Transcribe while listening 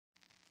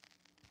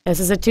This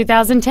is a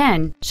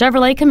 2010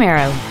 Chevrolet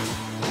Camaro.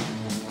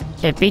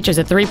 It features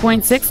a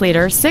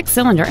 3.6-liter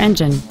six-cylinder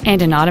engine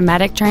and an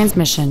automatic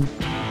transmission.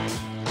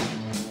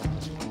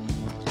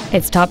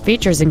 Its top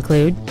features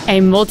include a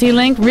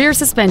multi-link rear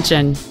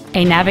suspension,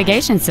 a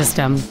navigation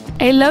system,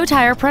 a low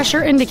tire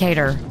pressure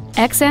indicator,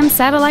 XM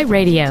satellite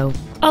radio,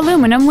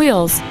 aluminum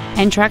wheels,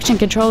 and traction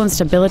control and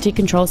stability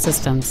control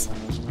systems.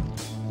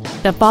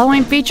 The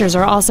following features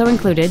are also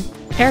included: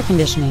 air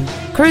conditioning,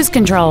 cruise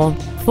control,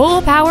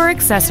 full power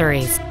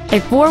accessories, a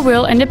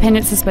four-wheel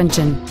independent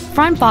suspension,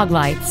 front fog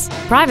lights,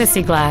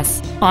 privacy glass,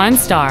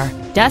 OnStar,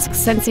 dusk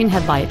sensing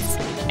headlights,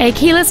 a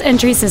keyless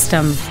entry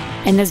system,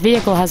 and this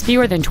vehicle has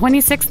fewer than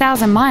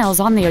 26,000 miles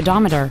on the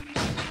odometer.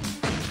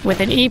 With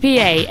an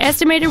EPA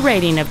estimated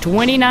rating of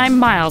 29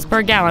 miles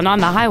per gallon on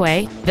the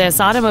highway, this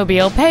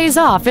automobile pays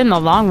off in the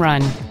long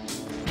run.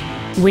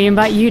 We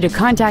invite you to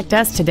contact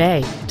us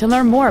today to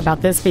learn more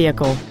about this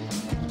vehicle.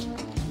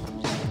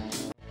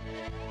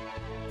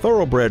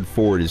 Thoroughbred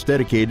Ford is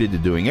dedicated to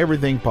doing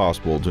everything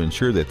possible to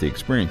ensure that the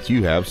experience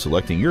you have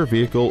selecting your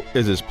vehicle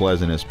is as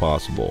pleasant as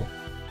possible.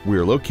 We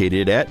are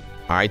located at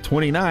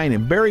I-29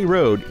 and Berry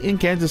Road in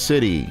Kansas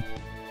City.